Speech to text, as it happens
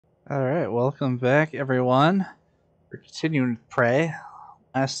Alright, welcome back everyone. We're continuing with Prey.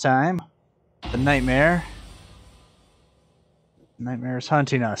 Last time, the nightmare. Nightmare is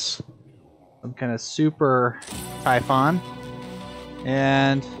hunting us. Some kind of super Typhon.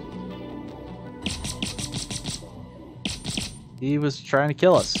 And he was trying to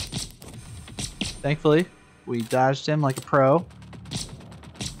kill us. Thankfully, we dodged him like a pro.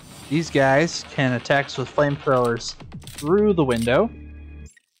 These guys can attack us with flamethrowers through the window.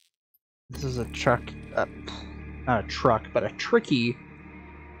 This is a truck, not a truck, but a tricky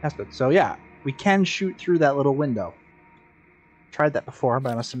aspect. So yeah, we can shoot through that little window. Tried that before,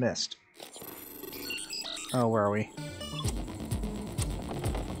 but I must have missed. Oh, where are we?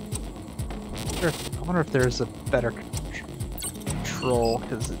 I wonder if there's a better control,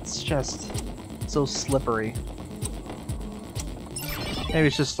 because it's just so slippery. Maybe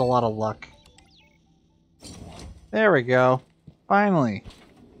it's just a lot of luck. There we go. Finally.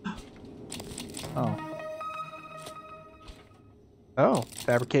 Oh. Oh,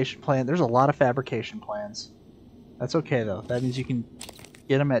 fabrication plan. There's a lot of fabrication plans. That's okay though. That means you can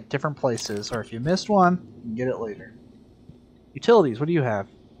get them at different places, or if you missed one, you can get it later. Utilities, what do you have?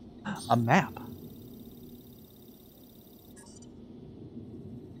 A map.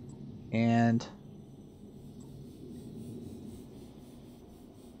 And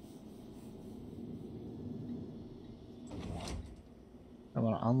I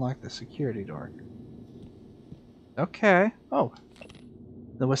want to unlock the security door. Okay. Oh.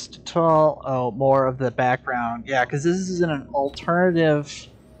 The Wistatol. Oh, more of the background. Yeah, because this is in an alternative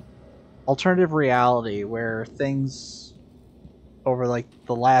reality where things over like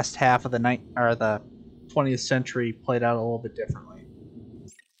the last half of the 20th century played out a little bit differently.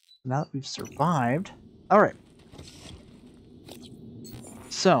 Now that we've survived. Alright.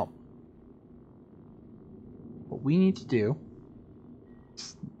 So what we need to do,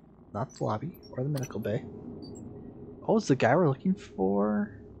 not the lobby or the medical bay. Oh, is the guy we're looking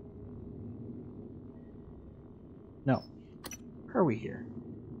for? No. Where are we here?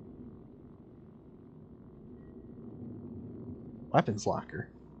 Weapons locker.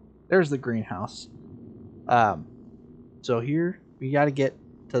 There's the greenhouse. So here we got to get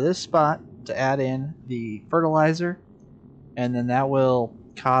to this spot to add in the fertilizer, and then that will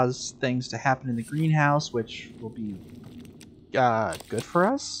cause things to happen in the greenhouse, which will be good for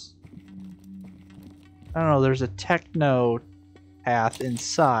us. I don't know. There's a techno path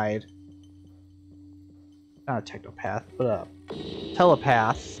inside. Not a techno path, but a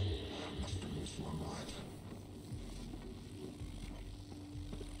telepath.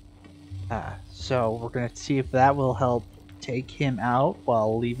 So we're going to see if that will help take him out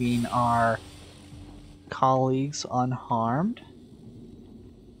while leaving our colleagues unharmed.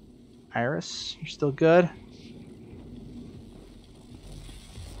 Iris, you're still good?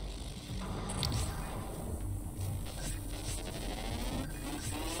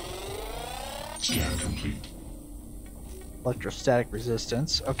 Scan complete. Electrostatic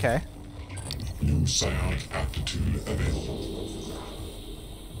resistance, okay. New psionic aptitude available.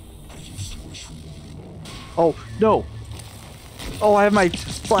 Oh, no! Oh, I have my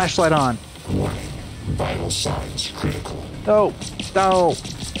flashlight on! Warning. Vital signs critical. No! No!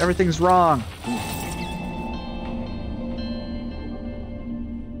 Everything's wrong!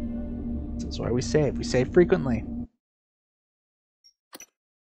 That's why we save. We save frequently.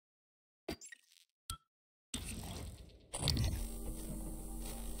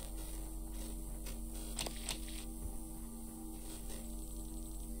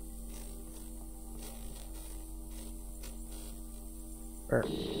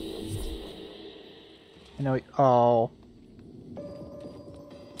 I know. Oh.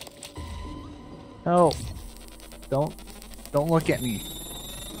 No. Don't look at me.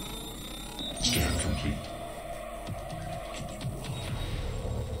 Scan complete.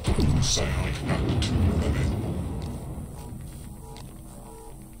 New psionic aptitude available.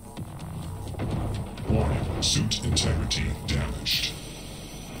 Warning. Suit integrity damaged.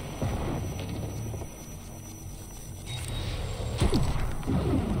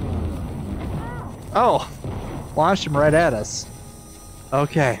 Oh! Launched him right at us.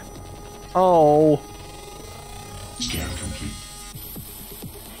 Okay. Oh. Scan complete.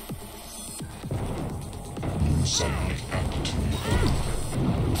 New psionic aptitude available.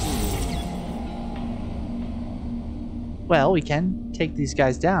 Well, we can take these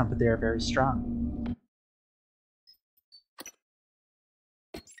guys down, but they are very strong.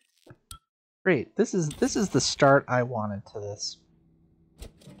 Great. This is the start I wanted to this.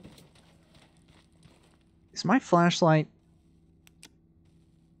 Is my flashlight?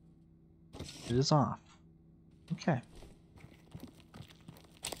 It is off. Okay.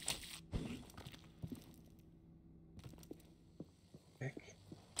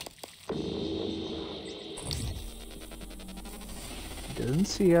 Doesn't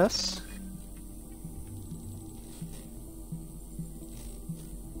see us.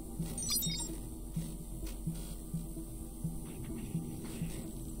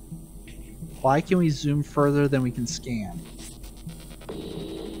 Why can we zoom further than we can scan?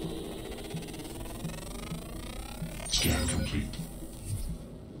 Scan complete.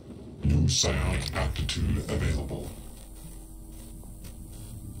 New psionic aptitude available.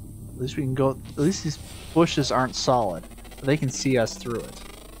 At least we can go. At least these bushes aren't solid. They can see us through it.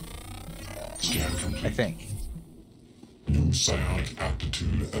 Scan complete. I think. New psionic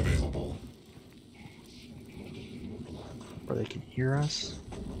aptitude available. Or they can hear us.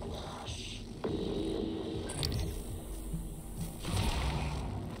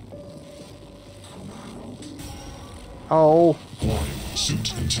 Oh. Warning.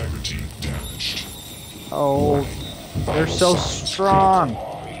 Suit integrity damaged. Oh. They're so strong.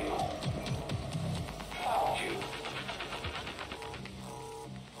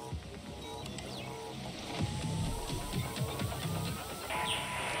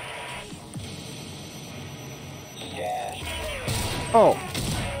 Oh.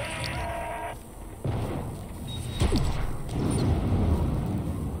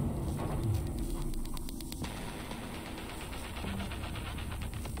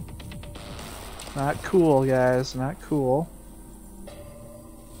 Not cool, guys. Not cool.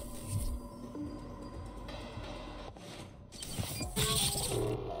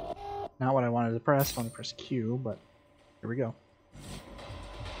 Not what I wanted to press. I want to press Q, but here we go.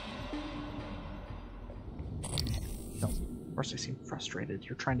 No. Of course I seem frustrated.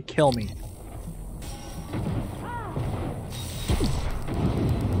 You're trying to kill me.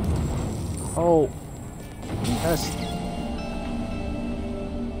 Oh. Yes.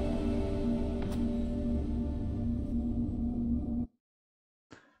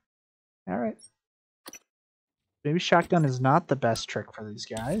 Alright. Maybe shotgun is not the best trick for these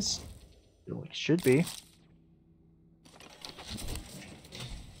guys. Feel like it should be.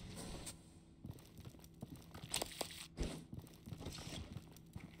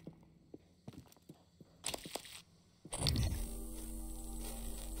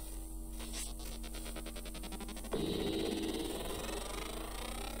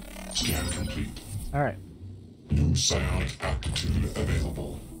 Scan complete. Alright. New psionic aptitude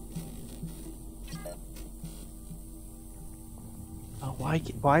available.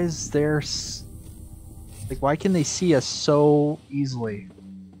 Why is there like why can they see us so easily?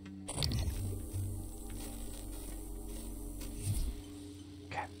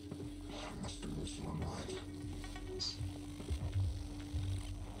 Okay.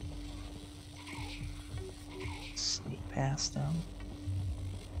 Sneak past them.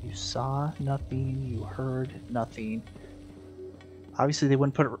 You saw nothing, you heard nothing. Obviously they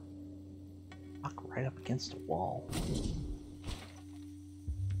wouldn't put it right up against a wall.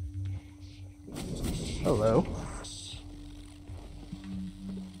 Hello.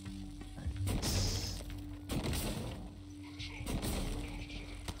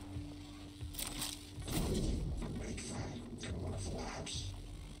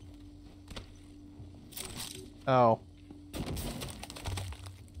 Oh.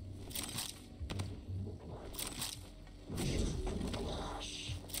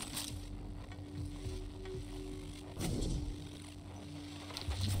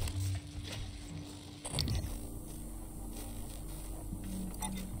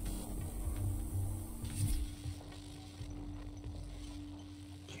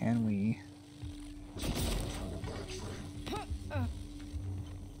 Can we?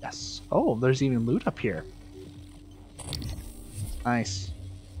 Yes. Oh, there's even loot up here. Nice.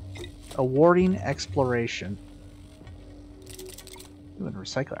 Awarding exploration. Ooh, and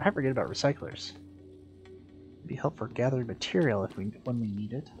recycler. I forget about recyclers. It'd be helpful for gathering material if when we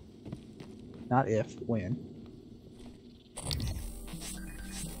need it. Not if, when.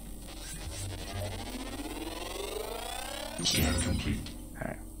 Scan complete.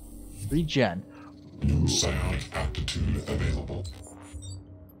 Alright. Regen. New psionic aptitude available.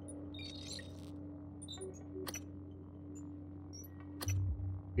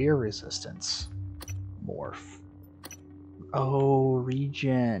 Fear resistance. Morph. Oh,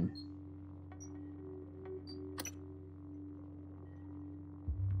 regen.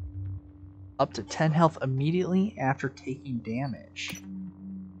 Up to 10 health immediately after taking damage.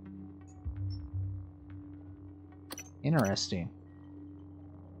 Interesting.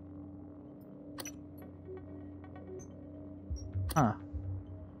 Huh.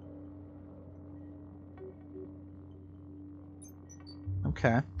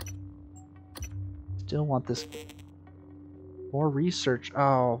 Okay. Still want this. More research.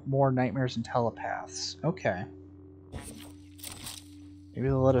 Oh, more nightmares and telepaths. Okay. Maybe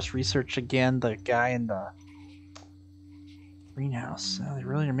they'll let us research again the guy in the greenhouse. Oh, they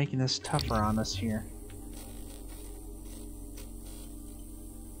really are making this tougher on us here.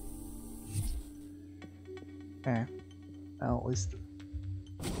 Okay. Well, at least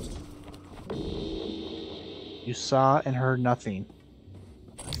you saw and heard nothing.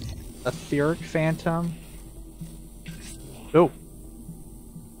 Etheric phantom. Oh.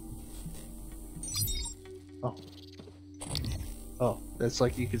 Oh. Oh, that's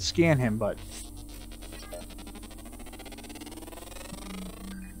like you could scan him, but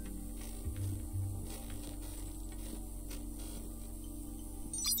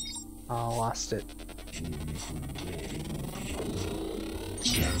oh, lost it.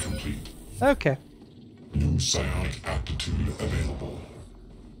 Scan complete. Okay. New psionic aptitude available.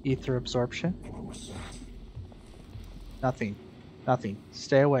 Ether absorption. Nothing. Nothing.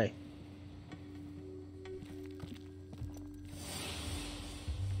 Stay away.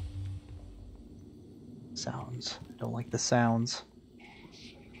 Sounds. I don't like the sounds.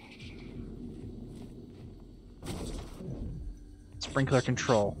 Sprinkler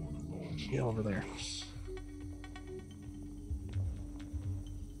control. Get over there.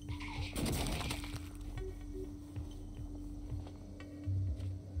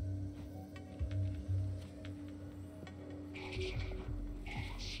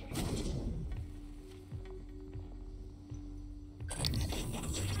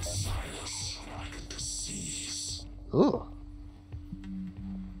 Ugh.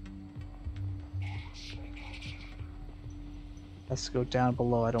 Let's go down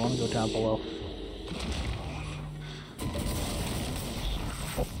below. I don't want to go down below.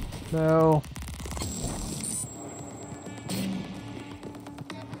 No.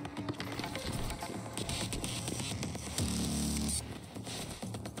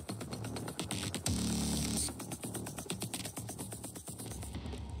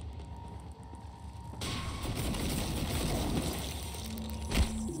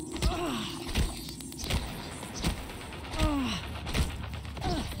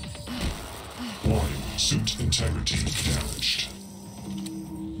 Warning, suit integrity damaged.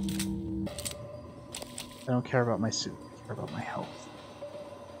 I don't care about my suit. I care about my health.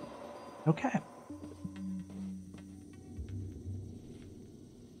 Okay.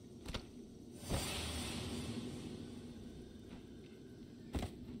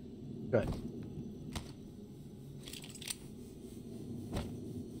 Good.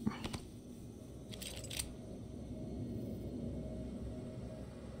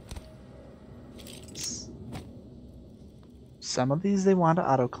 Some of these they want to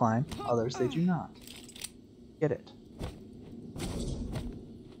auto climb, others they do not. Get it.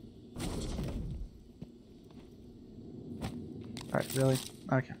 Alright, really?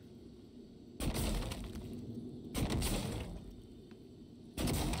 Okay.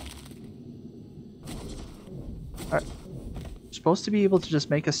 Alright. You're supposed to be able to just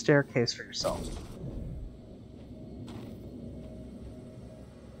make a staircase for yourself.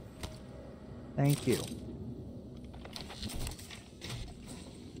 Thank you.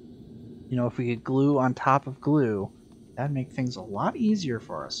 You know, if we could glue on top of glue, that'd make things a lot easier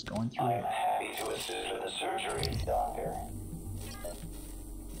for us going through I'm here. happy to assist with the surgery, Doctor.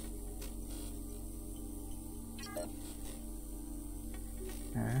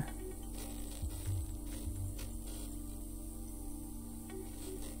 Okay.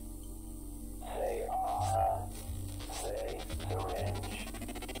 Say say syringe,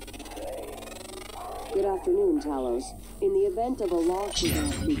 say Good afternoon, Talos. In the event of a loss of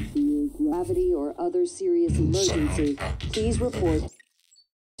altitude, gravity, or other serious emergency, please report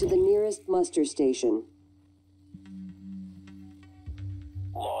to the nearest muster station.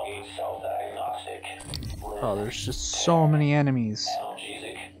 logging self-diagnostic. Oh, there's just so many enemies.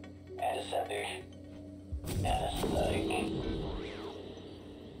 Analgesic, antiseptic, anesthetic.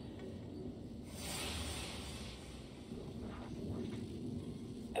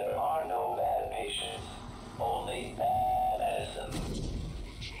 There are no bad patients, only bad medicine.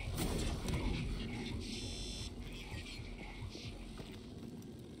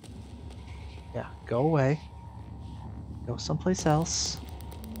 Yeah, go away. Go someplace else.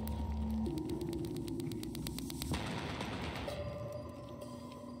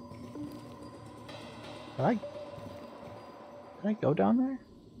 Did I go down there?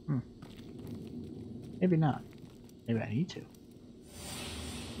 Maybe not. Maybe I need to.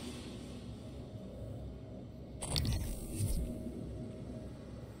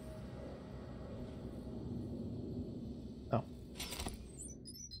 Oh.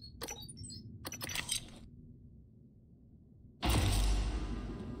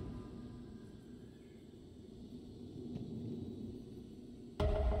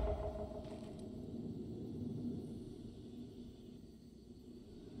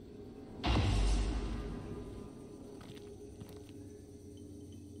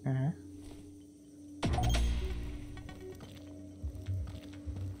 Okay.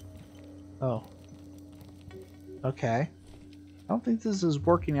 Oh. Okay. I don't think this is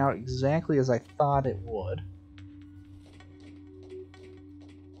working out exactly as I thought it would.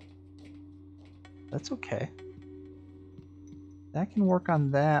 That's okay. That can work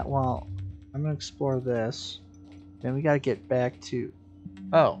on that while I'm gonna explore this. Then we gotta get back to...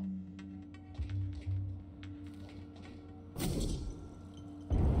 Oh.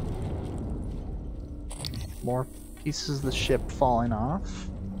 More pieces of the ship falling off.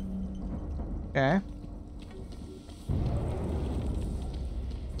 Okay.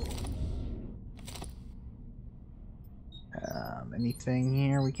 Anything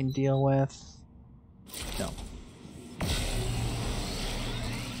here we can deal with? No.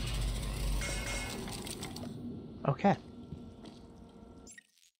 Okay.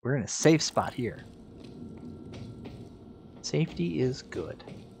 We're in a safe spot here. Safety is good.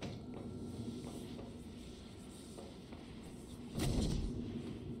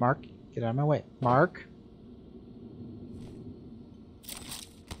 Mark, get out of my way. Mark.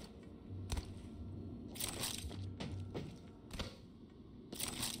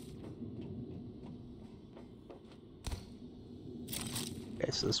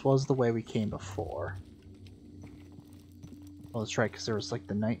 Okay, so this was the way we came before. Well, that's right, because there was like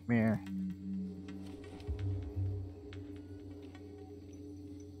the nightmare.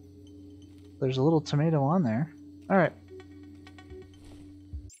 There's a little tomato on there. Alright.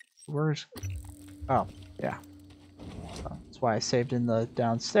 Where's... Oh, yeah. So that's why I saved in the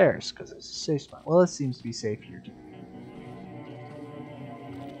downstairs, because it's a safe spot. Well, it seems to be safe here too.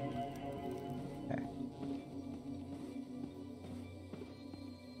 Okay.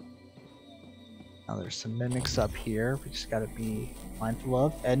 Now there's some mimics up here. We just gotta be mindful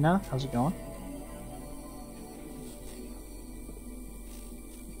of. Edna, how's it going?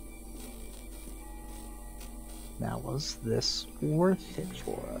 Now, was this worth it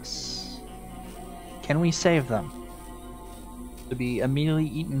for us? Can we save them? To be immediately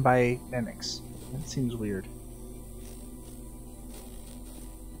eaten by mimics. That seems weird.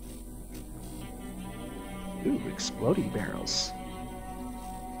 Ooh, exploding barrels.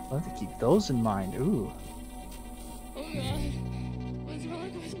 I'll have to keep those in mind. Ooh. Oh God, what's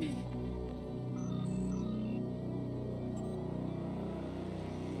wrong with me?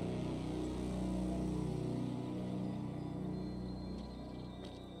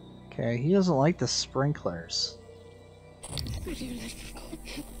 Okay, he doesn't like the sprinklers. Will you let me go?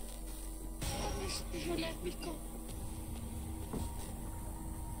 Promise you let me go.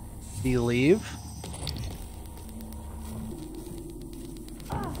 Do you leave?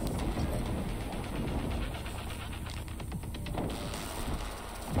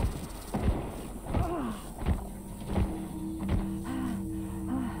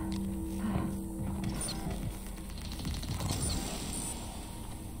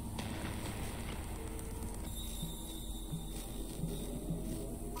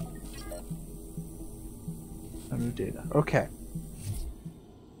 No new data. Okay.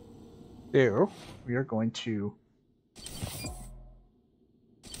 There, we are going to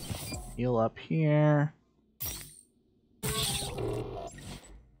heal up here.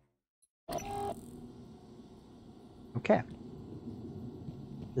 Okay.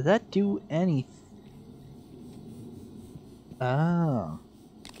 Did that do anything? Oh.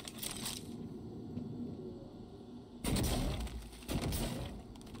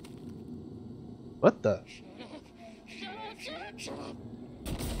 What the? Shut up.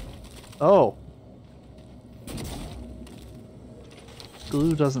 Oh.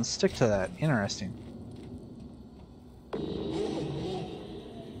 Glue doesn't stick to that. Interesting.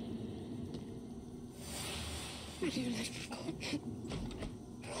 Will you let me go?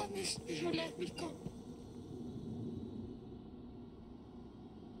 Promise you let me go.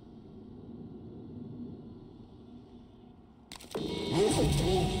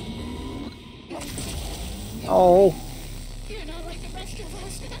 Oh. You're not like the rest of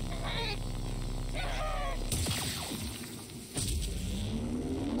us.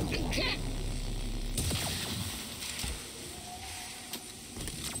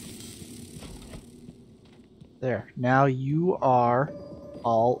 There. Now you are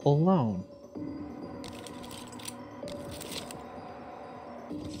all alone.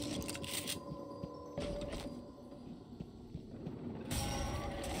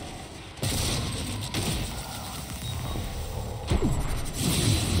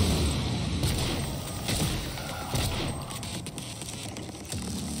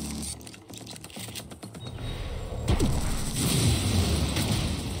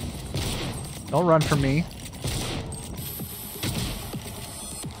 Don't run from me.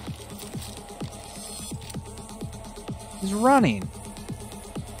 He's running.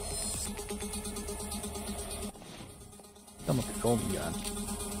 Come with the golden gun.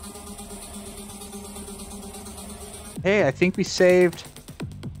 Hey, I think we saved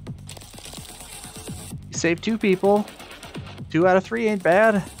 2 people. 2 out of 3 ain't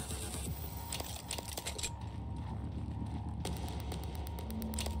bad.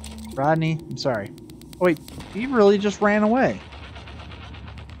 Rodney, I'm sorry. Oh, wait, he really just ran away.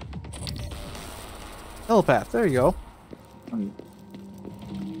 Telepath, there you go.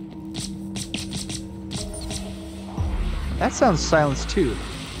 That sounds silenced too.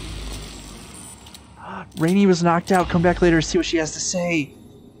 Rainey was knocked out. Come back later to see what she has to say.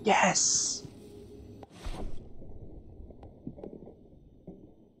 Yes!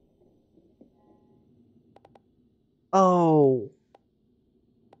 Oh.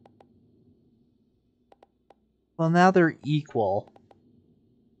 Well, now they're equal.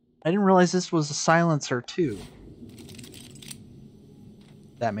 I didn't realize this was a silencer too.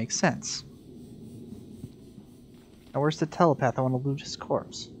 That makes sense. Now where's the telepath? I want to loot his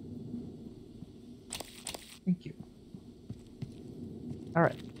corpse. Thank you.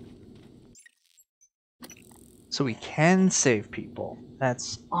 Alright. So we can save people.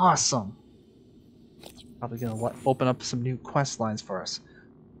 That's awesome. Probably gonna open up some new quest lines for us.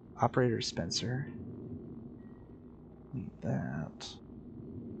 Operator Spencer. Need that.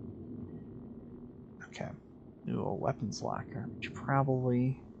 Okay. New weapons locker. Which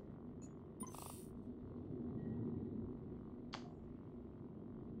probably...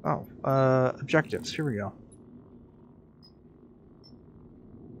 Oh, objectives. Here we go.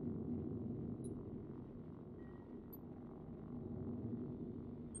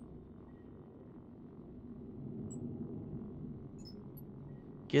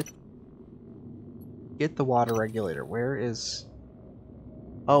 Get the water regulator. Where is...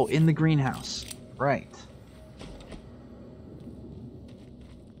 Oh, in the greenhouse. Right.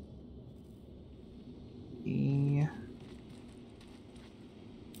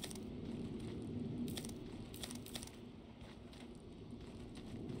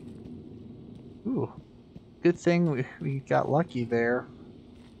 Ooh. Good thing we got lucky there.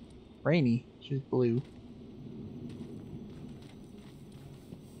 Rainy. She's blue.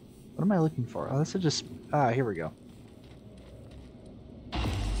 What am I looking for? Oh, this is just... Ah, here we go.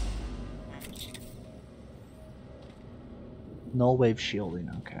 Null wave shielding,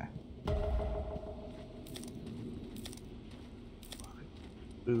 okay.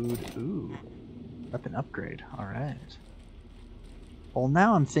 Food, ooh. Weapon upgrade, alright. Well,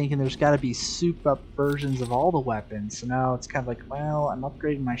 now I'm thinking there's gotta be souped up versions of all the weapons, so now it's kind of like, well, I'm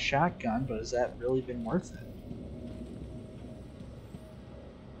upgrading my shotgun, but has that really been worth it?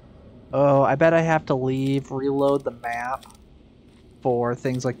 Oh, I bet I have to reload the map for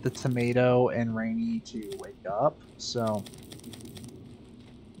things like the tomato and Rainy to wake up, so...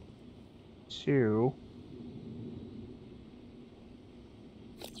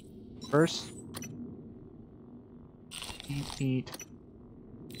 First... Eat.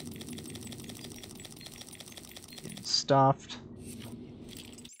 Getting stuffed.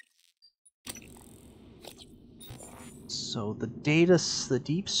 So the the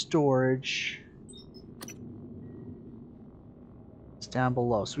deep storage is down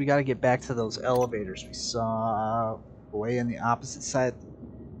below. So we got to get back to those elevators we saw way on the opposite side.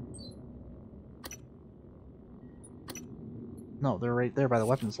 No, they're right there by the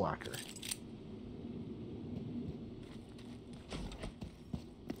weapons locker.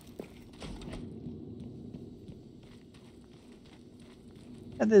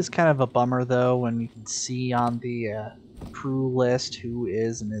 That is kind of a bummer though when you can see on the crew list who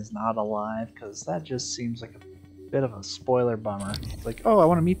is and is not alive, because that just seems like a bit of a spoiler bummer. It's like, oh, I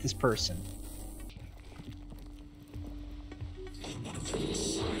want to meet this person.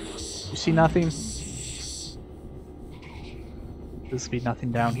 You see nothing? This be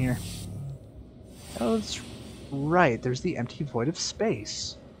nothing down here. Oh, that's right. There's the empty void of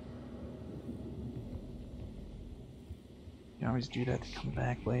space. You can always do that to come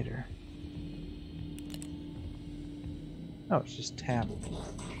back later. Oh, it's just tab.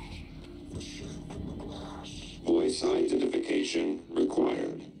 Voice identification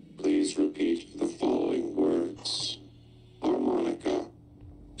required. Please repeat the following words. Harmonica.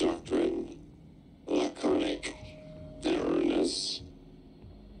 Doctrine. Laconic. Erroneous.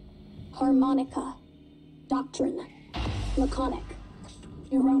 Harmonica. Doctrine. Laconic.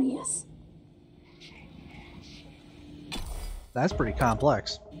 Erroneous. That's pretty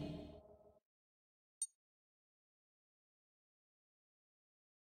complex.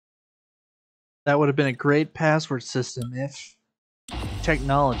 That would have been a great password system if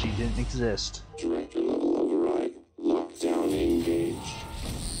technology didn't exist. Director level override. Locked.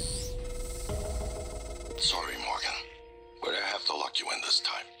 this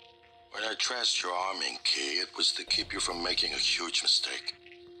time. When I trashed your arming key, it was to keep you from making a huge mistake.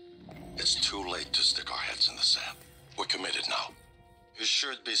 It's too late to stick our heads in the sand. We're committed now. You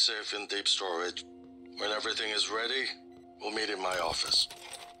should be safe in deep storage. When everything is ready, we'll meet in my office.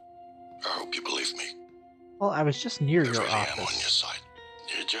 I hope you believe me. Well, I was just near I your really am on your office. side.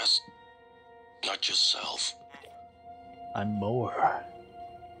 You're just not yourself. I'm more.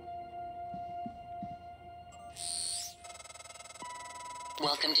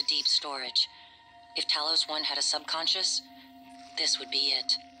 Welcome to deep storage. If Talos 1 had a subconscious, this would be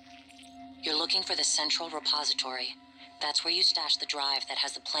it. You're looking for the central repository. That's where you stash the drive that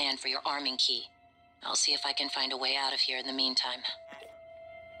has the plan for your arming key. I'll see if I can find a way out of here in the meantime.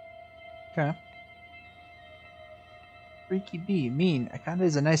 Okay. Freaky B. Mean. Akanda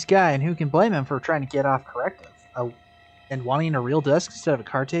is a nice guy, and who can blame him for trying to get off corrective? And wanting a real desk instead of a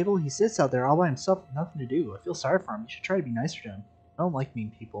card table? He sits out there all by himself with nothing to do. I feel sorry for him. You should try to be nicer to him. I don't like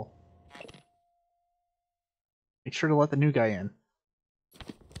mean people. Make sure to let the new guy in.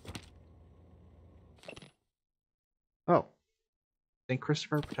 Oh. Thank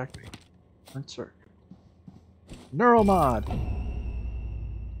Christopher, protect me. Current circ. Neural mod.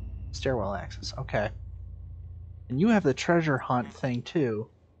 Stairwell access. Okay. And you have the treasure hunt thing too.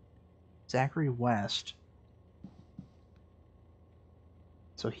 Zachary West.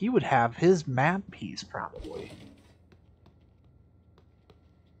 So he would have his map piece probably.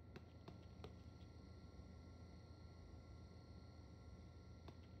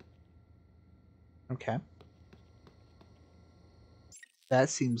 Okay. That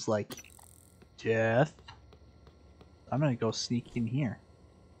seems like death. I'm gonna go sneak in here.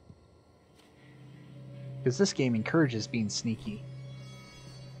 Because this game encourages being sneaky.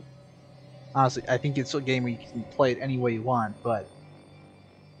 Honestly, I think it's a game where you can play it any way you want, but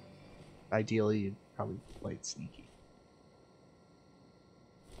ideally you'd probably play it sneaky.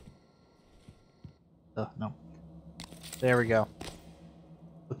 Oh, no. There we go.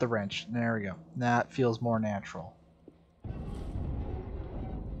 With the wrench. There we go. That feels more natural.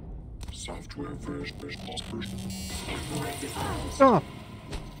 Software version. Oh!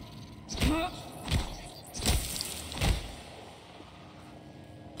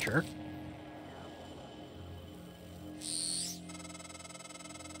 Sure.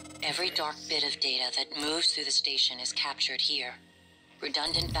 Every dark bit of data that moves through the station is captured here.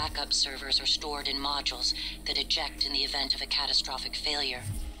 Redundant backup servers are stored in modules that eject in the event of a catastrophic failure.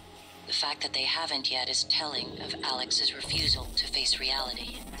 The fact that they haven't yet is telling of Alex's refusal to face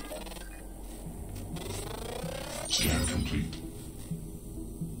reality. Scan complete.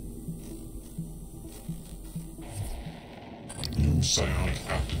 New psionic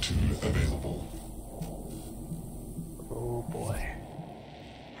aptitude available. Oh boy.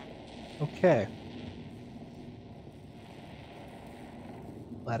 Okay.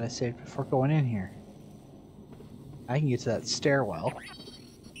 Glad I saved before going in here. I can get to that stairwell.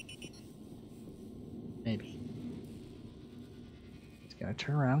 Maybe. It's gonna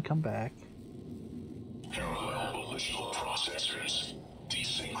turn around, come back. Parallel volitional processors.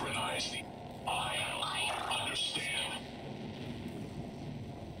 Desynchronize the I understand.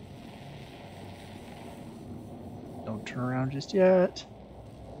 Don't turn around just yet.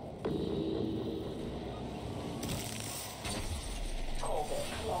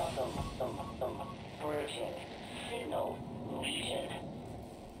 Bridging. Signal needed.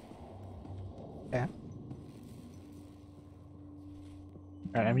 Okay.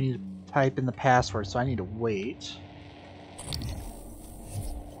 Alright, I need to type in the password, so I need to wait.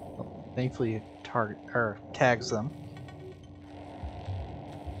 Oh, thankfully it tags them.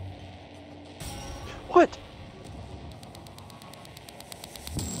 What?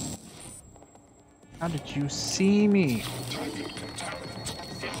 How did you see me?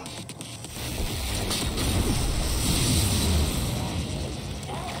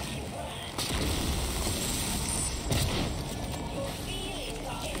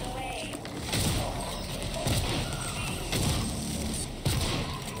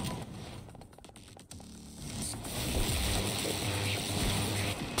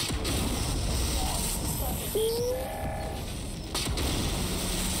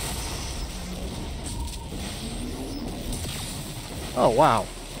 Oh wow.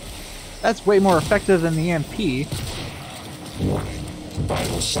 That's way more effective than the MP. Warning.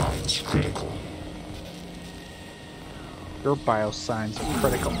 Vital signs critical. Your biosigns are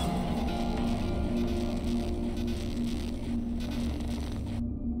critical.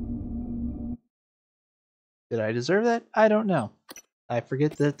 Did I deserve that? I don't know. I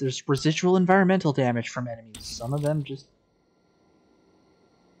forget that there's residual environmental damage from enemies. Some of them just...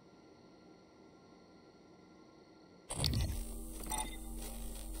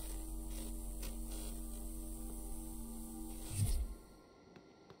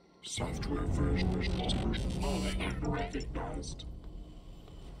 Software version recognized.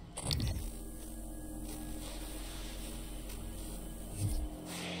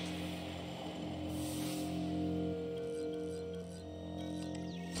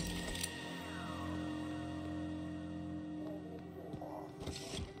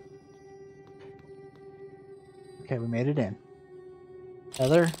 Okay, we made it in.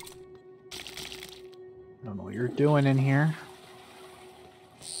 Heather? I don't know what you're doing in here.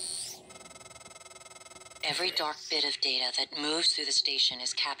 Every dark bit of data that moves through the station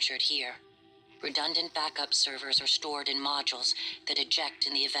is captured here. Redundant backup servers are stored in modules that eject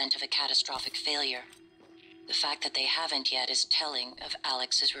in the event of a catastrophic failure. The fact that they haven't yet is telling of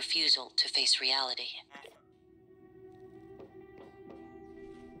Alex's refusal to face reality.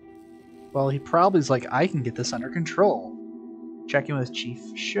 Well, he probably's like, I can get this under control. Check in with Chief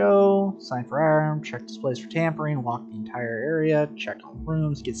Show, sign for arm, check displays for tampering, walk the entire area, check all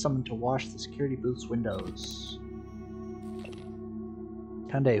rooms, get someone to wash the security booth's windows.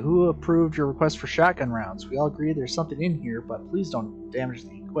 Tunde, who approved your request for shotgun rounds? We all agree there's something in here, but please don't damage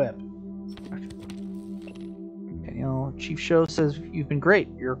the equip. Daniel, Chief Show says you've been great.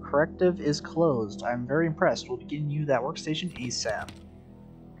 Your corrective is closed. I'm very impressed. We'll be getting you that workstation ASAP.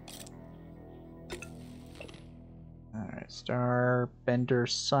 Alright, Star, Bender,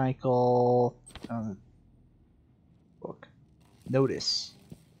 Cycle, book. Notice.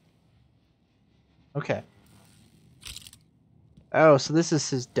 Okay. Oh, so this is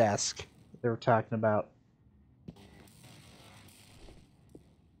his desk that they were talking about.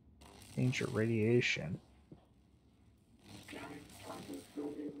 Danger radiation.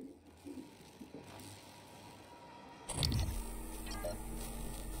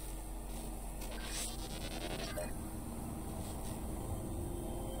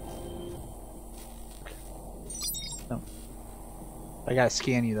 No. I gotta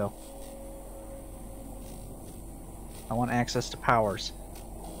scan you though. I want access to powers.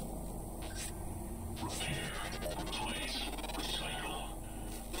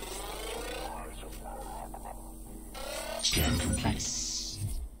 Scan complete. Nice.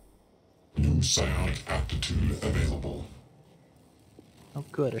 New psionic aptitude available. Oh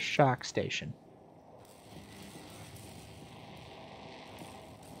good, a shock station.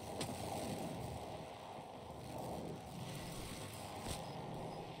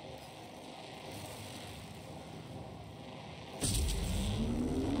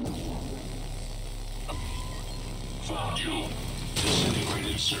 Found you.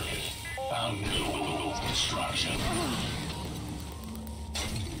 Disintegrated circuit. Found new destruction.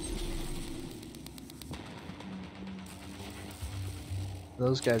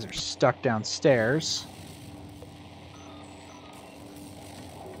 Those guys are stuck downstairs.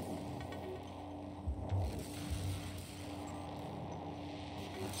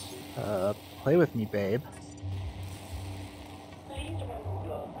 Play with me, babe.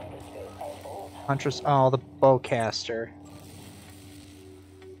 Huntress, oh, the bowcaster.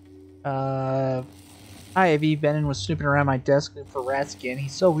 Hi, Ivy. Benin was snooping around my desk for rats again.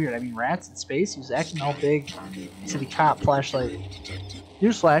 He's so weird. I mean, rats in space? He was acting all big. City cop, flashlight.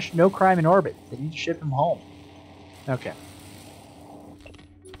 Newsflash, no crime in orbit. They need to ship him home. Okay.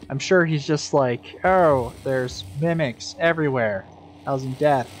 I'm sure he's just like, oh, there's mimics everywhere, causing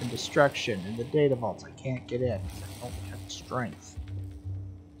death and destruction in the data vaults. I can't get in because I don't have the strength.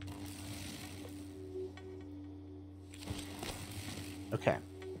 Okay.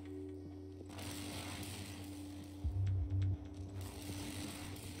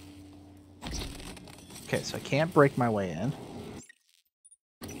 Okay, so I can't break my way in.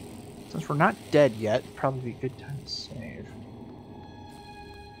 Since we're not dead yet, it'd probably be a good time to save.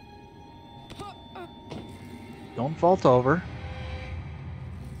 Don't vault over.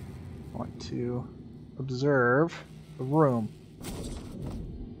 I want to observe the room.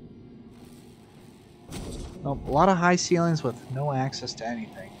 Nope, a lot of high ceilings with no access to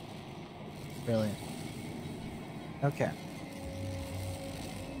anything. Brilliant. Okay.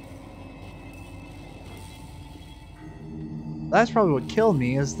 That's probably what killed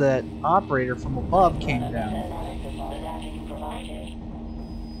me, is that operator from above came down.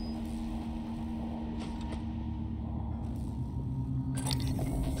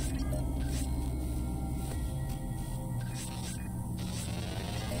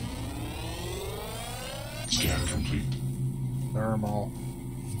 Scan complete. Thermal.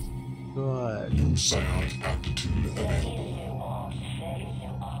 Good. New psionic aptitude available.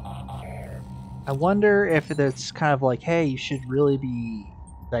 I wonder if it's kind of like, hey, you should really be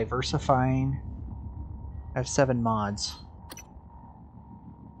diversifying. I have 7 mods.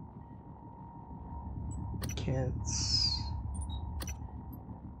 Kids.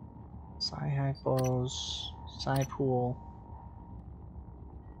 Psy-hypos, Psy-pool,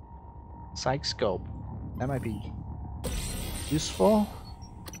 Psych-scope. That might be useful.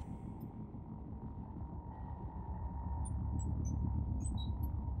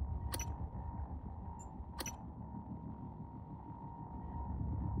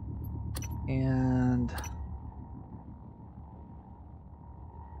 And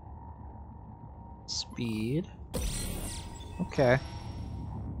speed. Okay.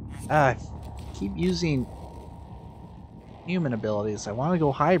 I keep using human abilities. I want to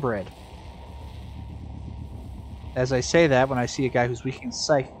go hybrid. As I say that, when I see a guy who's weak in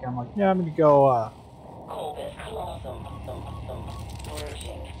psychic, I'm like, yeah, I'm gonna go, Coldest colossum,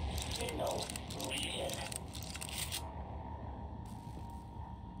 merging, signal, region.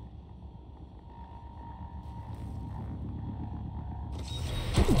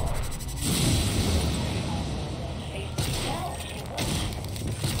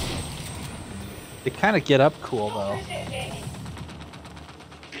 they kind of get up cool, though.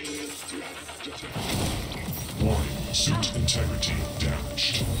 Warning, suit integrity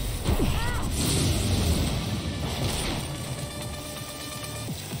damaged.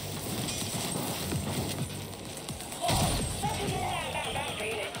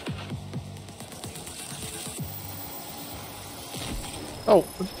 Oh.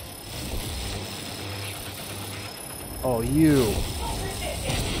 Oh, you.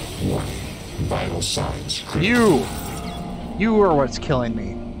 Warning, vital signs critical. You are what's killing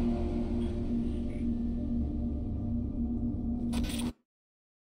me.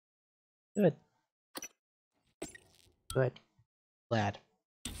 Good. Good. Glad.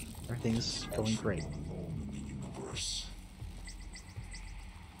 Everything's going great. Universe.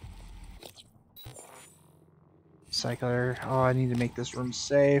 Cycler. Oh, I need to make this room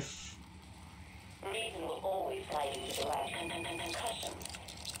safe. Reason will always guide you to the right concussion.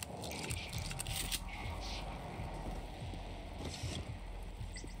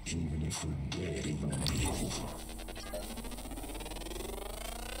 Even if we're dead, it won't be over.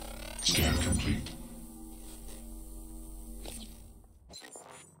 Scan complete.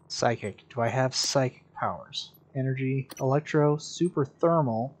 Psychic. Do I have psychic powers? Energy, electro, super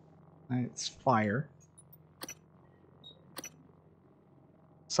thermal. It's fire.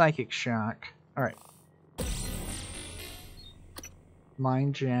 Psychic shock. Alright.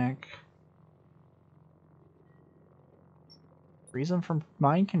 Mind jack. Reason from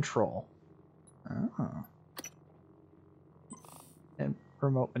mind control. Oh. And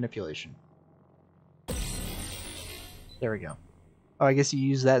remote manipulation. There we go. Oh, I guess you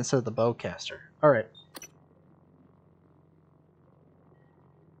use that instead of the bowcaster. Alright.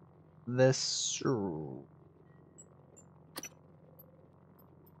 This...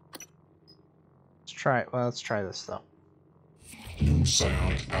 let's try this though. New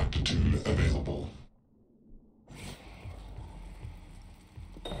sound aptitude available.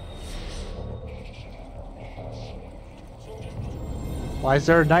 Why is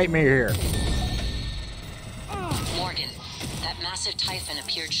there a nightmare here? Morgan, that massive Typhon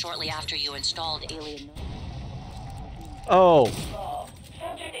appeared shortly after you installed alien... Oh.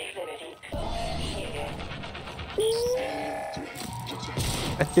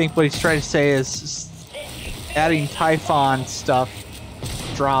 I think what he's trying to say is adding Typhon stuff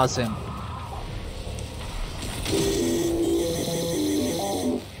draws him.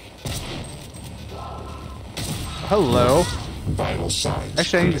 Hello. Vital signs.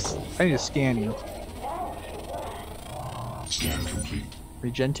 Actually, I need to scan you. Scan complete.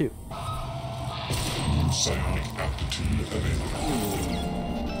 Regen 2. New sound aptitude available.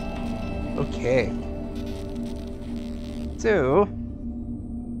 Okay. So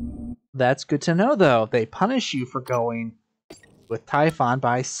that's good to know, though. They punish you for going with Typhon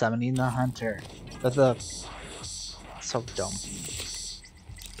by summoning the hunter. That's so dumb.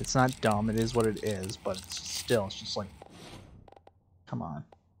 It's not dumb. It is what it is, but it's just like, come on.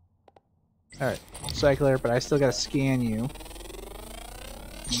 All right, Cycler, but I still gotta scan you.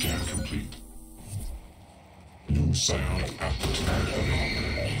 Scan complete. New sound aptitude available.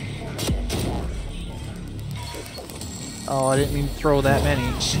 Oh, I didn't mean to throw that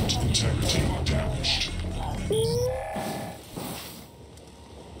many. Suit integrity damaged.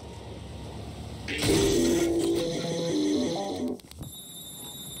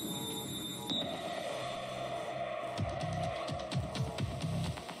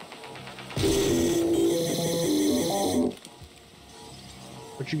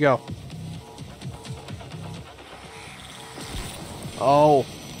 Where'd you go? Oh.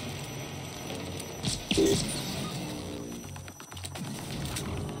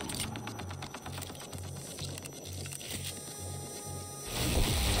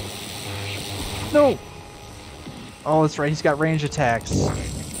 No! Oh, that's right. He's got range attacks.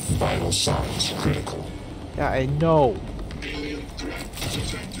 Vital signs critical. Yeah, I know. Alien threat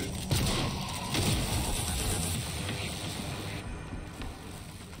detected.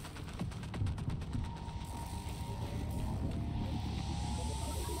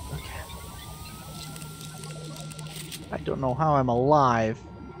 I don't know how I'm alive.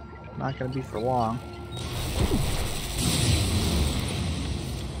 Not gonna be for long.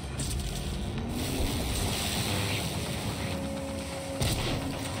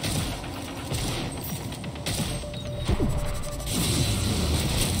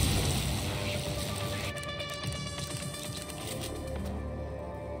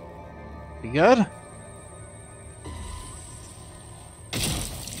 We good?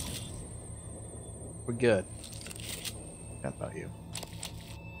 We're good. How about you?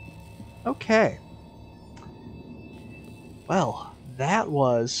 Okay. Well, that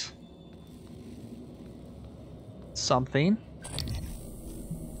was something.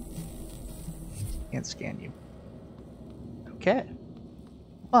 Can't scan you. Okay.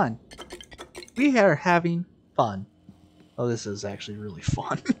 Fun. We are having fun. Oh, this is actually really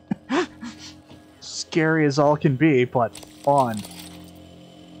fun. Scary as all can be, but fun.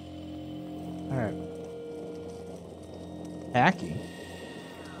 Alright. Hacking.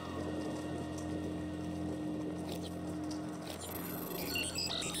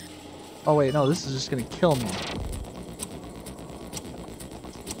 Oh wait, no, this is just gonna kill me.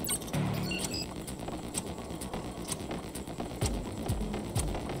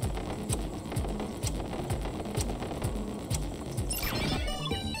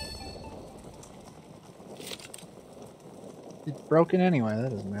 It's broken anyway,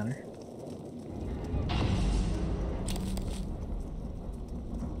 that doesn't matter.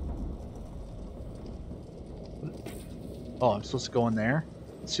 Oh, I'm supposed to go in there?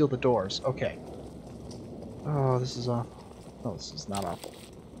 Seal the doors. Okay. Oh, this is awful. No, this is not awful.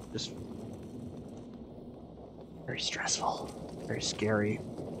 Just very stressful. Very scary.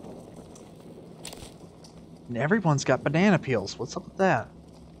 And everyone's got banana peels. What's up with that?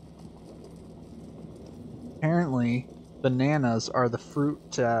 Apparently, bananas are the fruit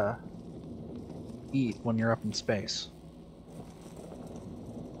to eat when you're up in space.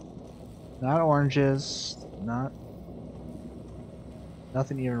 Not oranges, not...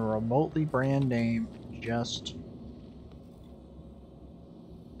 Nothing even remotely brand name, just...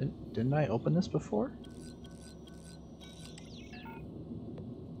 Didn't I open this before?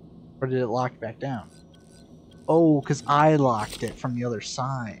 Or did it lock back down? Oh, because I locked it from the other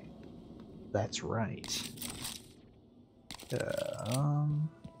side. That's right.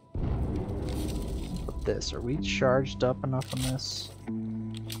 What's this? Are we charged up enough on this?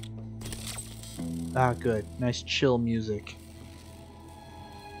 Ah, good. Nice chill music.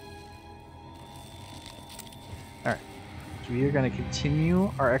 Alright. So we are going to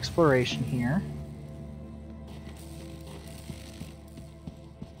continue our exploration here.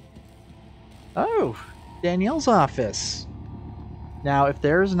 Oh! Danielle's office. Now, if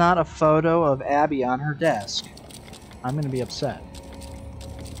there's not a photo of Abby on her desk, I'm going to be upset.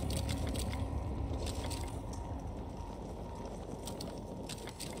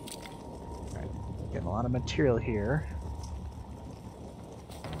 Alright, getting a lot of material here.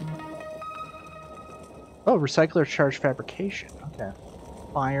 Oh, recycler charge fabrication. Okay.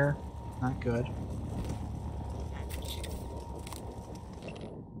 Fire, not good.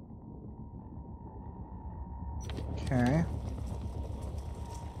 Okay.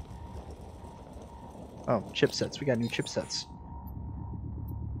 Oh, chipsets. We got new chipsets.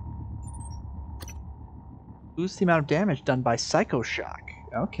 Boost the amount of damage done by Psycho Shock.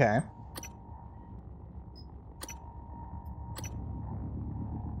 Okay.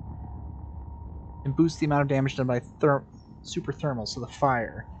 And boost the amount of damage done by super thermal, so the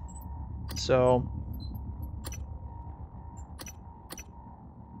fire. So...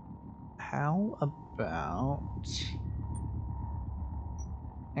 How about...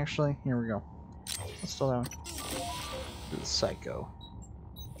 Actually, here we go. Let's do that one. Do the Psycho.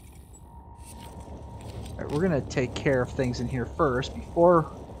 Alright, we're gonna take care of things in here first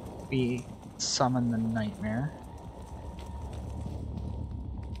before we summon the Nightmare.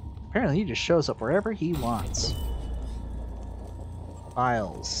 Apparently he just shows up wherever he wants.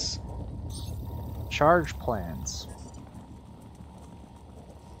 Files. Charge plans.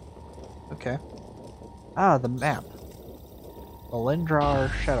 Okay. Ah, the map.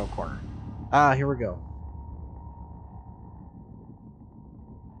 Melindrar Shadow Corner. Ah, here we go.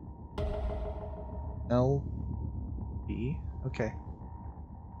 L B. Okay.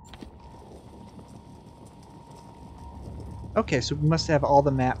 Okay, so we must have all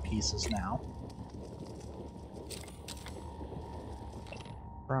the map pieces now.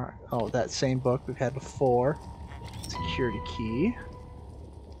 Oh, that same book we've had before. Security key.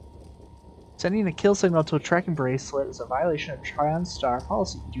 Sending a kill signal to a tracking bracelet is a violation of TriStar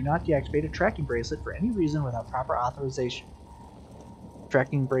policy. Do not deactivate a tracking bracelet for any reason without proper authorization.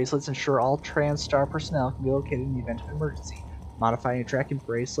 Tracking bracelets ensure all TriStar personnel can be located in the event of emergency. Modifying a tracking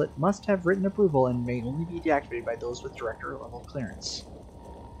bracelet must have written approval and may only be deactivated by those with director level clearance.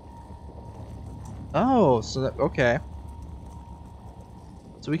 Oh, so that, okay.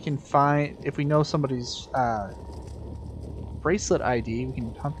 So we can find, if we know somebody's bracelet ID, we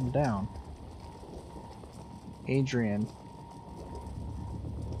can hunt them down. Adrian.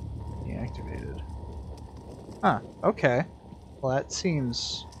 Deactivated. Huh, okay. Well, that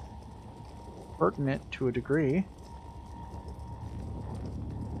seems pertinent to a degree.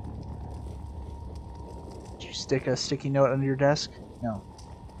 Did you stick a sticky note under your desk? No.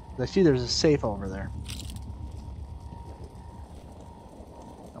 I see there's a safe over there.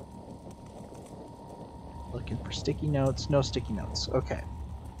 Nope. Looking for sticky notes. No sticky notes. Okay.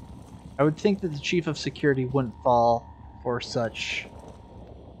 I would think that the chief of security wouldn't fall for such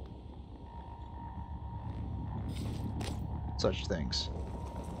things.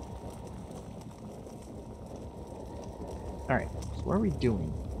 Alright, so what are we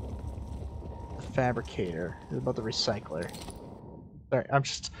doing? The fabricator. What about the recycler? Sorry,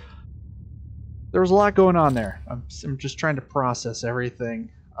 there was a lot going on there. I'm just trying to process everything.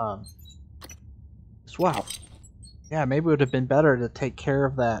 Wow. Yeah, maybe it would have been better to take care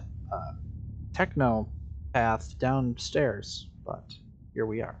of that techno path downstairs, but here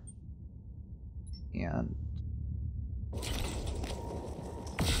we are. And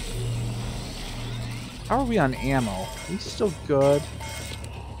how are we on ammo? Are we still good?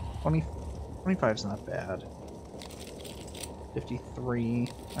 25's not bad. 53.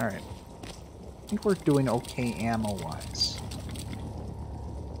 Alright. I think we're doing okay ammo-wise.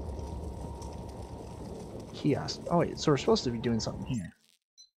 Kiosk. Oh wait, so we're supposed to be doing something here.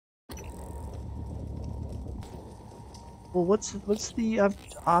 Well, what's the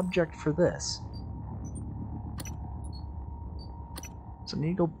object for this? So I need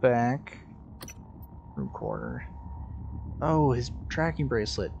to go back. Room quarter. Oh, his tracking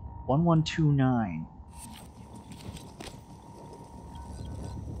bracelet. 1129.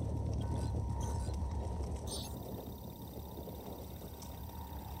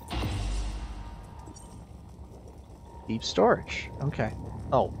 Deep storage. Okay.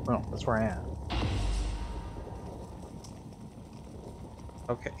 Oh, no, that's where I am.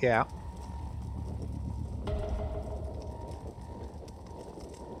 Okay, yeah.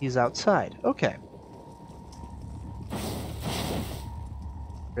 He's outside. Okay.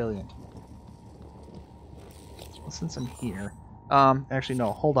 Brilliant. Well, since I'm here, actually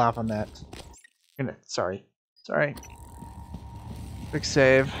no, hold off on that. Sorry. Quick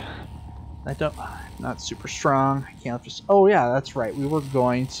save. Not super strong. I can't just. Oh yeah, that's right. We were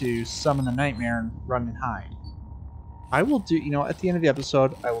going to summon the nightmare and run and hide. I will do. You know, at the end of the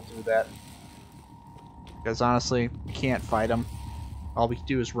episode, I will do that. Because honestly, we can't fight him. All we can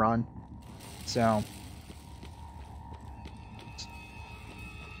do is run. So,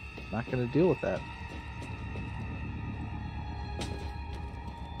 not gonna deal with that.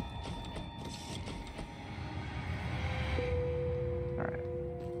 Alright.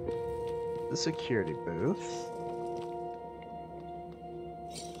 The security booth.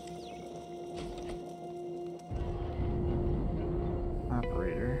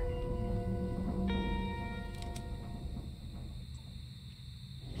 Operator.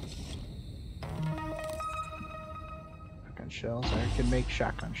 Shotgun shells. I can make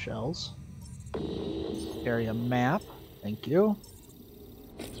shotgun shells. Area map. Thank you.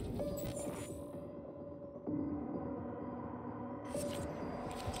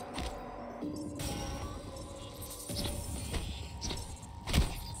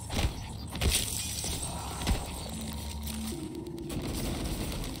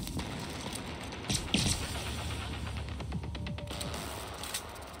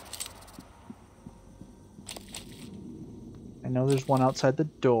 I know there's one outside the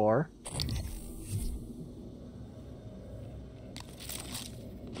door.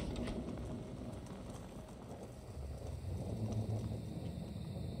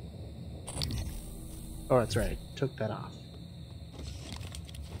 Oh, that's right. I took that off.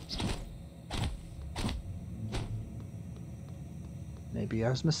 Maybe I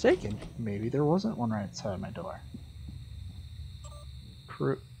was mistaken. Maybe there wasn't one right outside my door.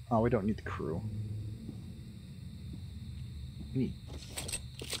 Crew. Oh, we don't need the crew. We need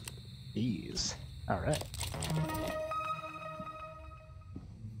these. Alright.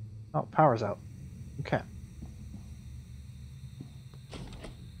 Oh, power's out. Okay.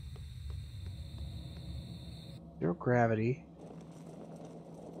 gravity.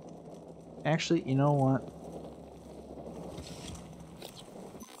 Actually, you know what?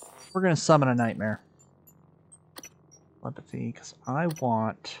 We're gonna summon a nightmare. Telepathy, because I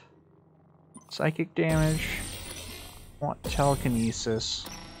want psychic damage. I want telekinesis.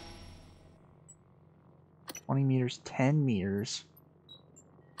 20 meters, 10 meters.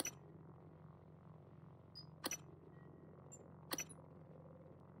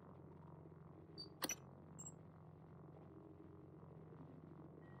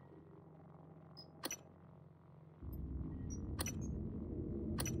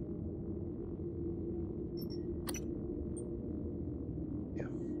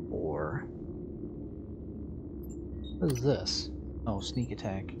 What is this? Oh, sneak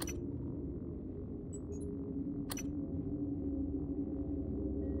attack.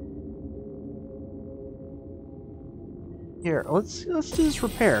 Here, let's do this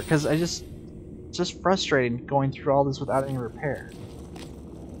repair, because it's just frustrating going through all this without any repair.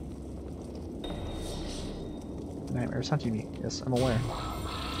 Nightmare's hunting me. Yes, I'm aware.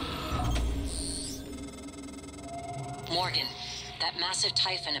 Morgan, that massive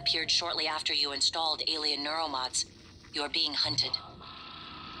Typhon appeared shortly after you installed alien neuromods. You are being hunted.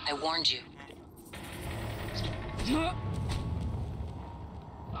 I warned you.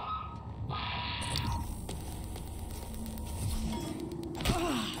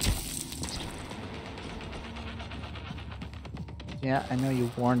 Yeah, I know you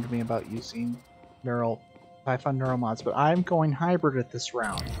warned me about using Typhon neuromods, but I'm going hybrid at this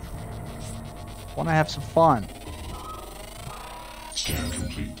round. Want to have some fun. Scan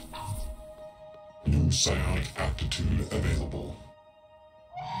complete. New psionic aptitude available.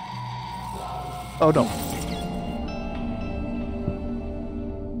 Oh no.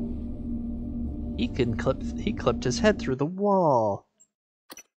 He clipped his head through the wall.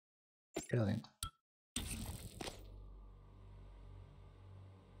 Brilliant.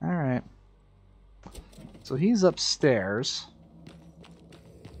 Alright. So he's upstairs.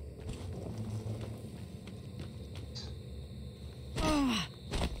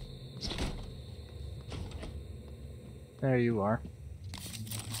 There you are.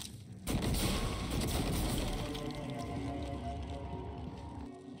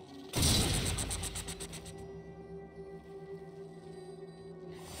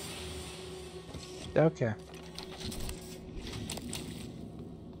 Okay.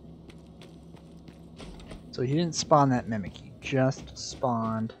 So he didn't spawn that mimic, he just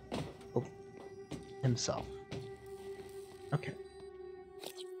spawned himself. Okay.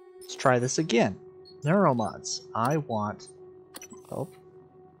 Let's try this again. Neuromods. I want... Oh.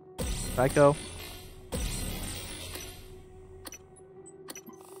 Psycho.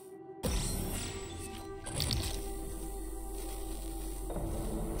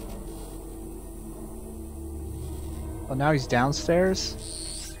 Oh, now he's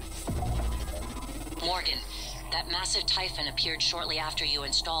downstairs? Morgan, that massive Typhon appeared shortly after you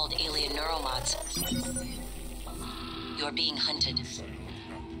installed alien neuromods. You're being hunted.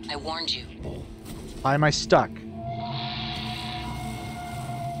 I warned you. Why am I stuck?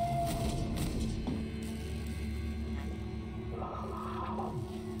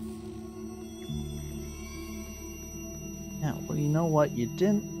 Yeah, well, you know what? You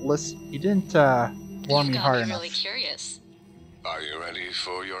didn't listen. You didn't warn me hard enough. Really curious. Are you ready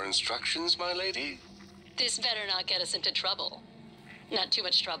for your instructions, my lady? This better not get us into trouble. Not too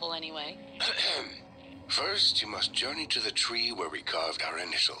much trouble, anyway. First, you must journey to the tree where we carved our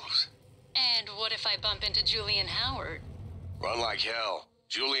initials. And what if I bump into Julian Howard? Run like hell.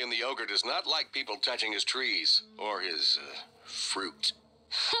 Julian the ogre does not like people touching his trees or his fruit.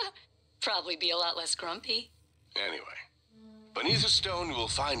 Probably be a lot less grumpy. Anyway, beneath a stone you will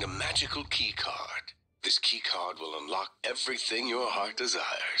find a magical key card. This key card will unlock everything your heart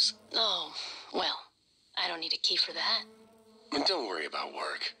desires. Oh, well, I don't need a key for that. And don't worry about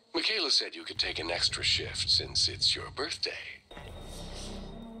work. Michaela said you could take an extra shift since it's your birthday.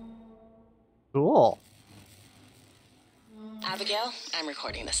 Cool. Abigail, I'm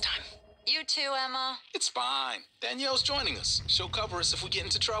recording this time. You too, Emma. It's fine. Danielle's joining us. She'll cover us if we get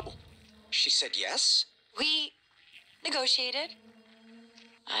into trouble. She said yes? We negotiated.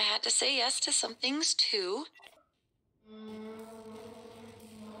 I had to say yes to some things, too.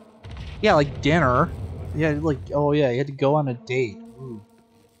 Yeah, like dinner. Yeah, like, oh yeah, you had to go on a date. Ooh.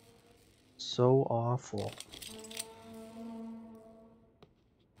 So awful.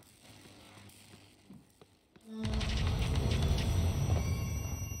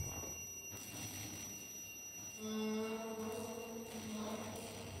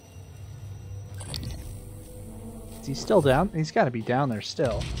 Is he still down? He's got to be down there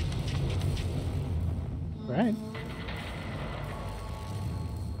still. Right.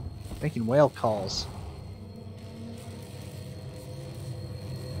 Making whale calls.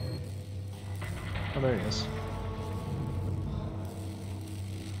 Oh, there he is.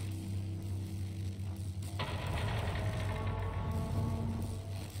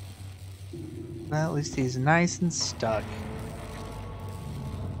 Well, at least he's nice and stuck.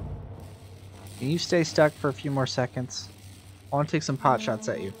 Can you stay stuck for a few more seconds? I want to take some pot shots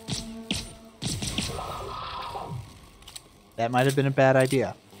at you. That might have been a bad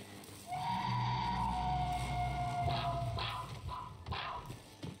idea.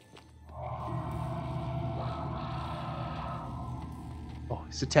 Oh,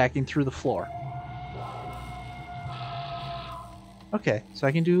 he's attacking through the floor. Okay, so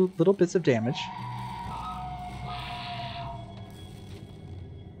I can do little bits of damage.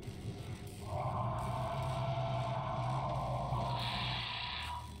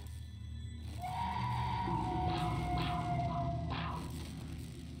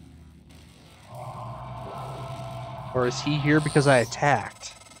 Or is he here because I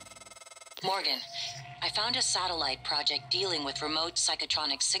attacked? Morgan, I found a satellite project dealing with remote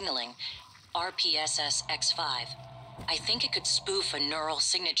psychotronic signaling, RPSS-X5. I think it could spoof a neural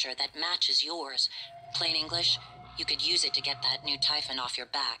signature that matches yours. Plain English, you could use it to get that new Typhon off your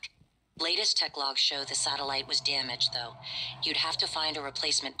back. Latest tech logs show the satellite was damaged, though. You'd have to find a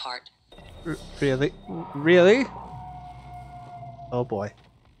replacement part. Really? Really? Oh boy.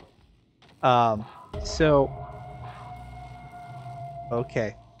 So...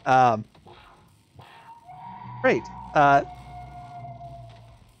 Okay. Great.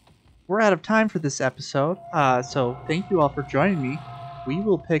 We're out of time for this episode, so thank you all for joining me. We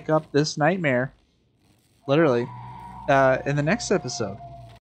will pick up this nightmare, literally, in the next episode.